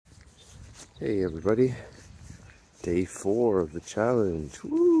Hey everybody, day 4 of the challenge.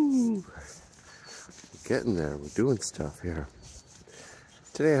 Woo! We're getting there, we're doing stuff here.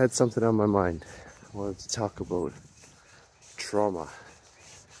 Today I had something on my mind. I wanted to talk about trauma,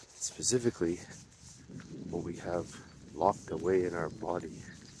 specifically what we have locked away in our body.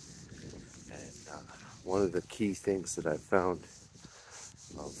 And one of the key things that I found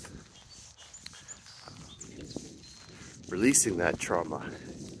of releasing that trauma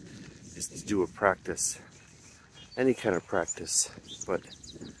is to do a practice, any kind of practice, but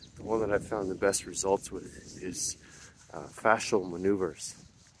the one that I found the best results with is fascial maneuvers.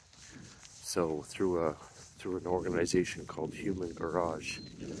 So through an organization called Human Garage.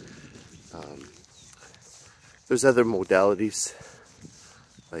 There's other modalities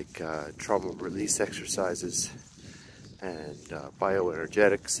like trauma release exercises and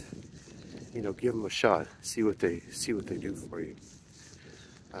bioenergetics. You know, give them a shot. See what they do for you.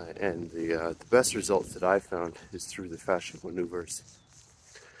 And the best results that I found is through the fascial maneuvers.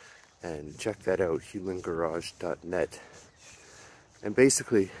 And check that out, humangarage.net. And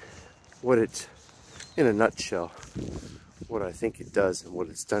basically, what it, in a nutshell, what I think it does and what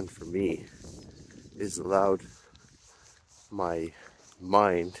it's done for me is allowed my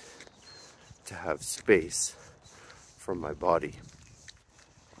mind to have space from my body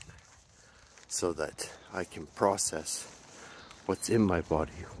so that I can process what's in my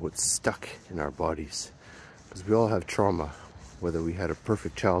body, what's stuck in our bodies. Because we all have trauma, whether we had a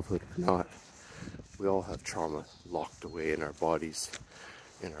perfect childhood or not. We all have trauma locked away in our bodies,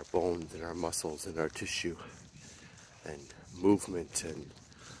 in our bones, in our muscles, in our tissue, and movement and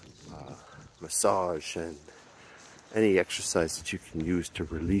massage and any exercise that you can use to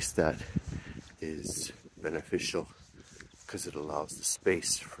release that is beneficial because it allows the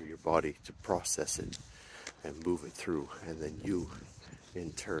space for your body to process it and move it through, and then you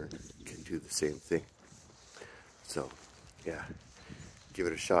in turn can do the same thing. So yeah, give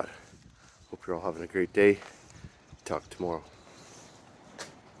it a shot. Hope you're all having a great day. Talk tomorrow.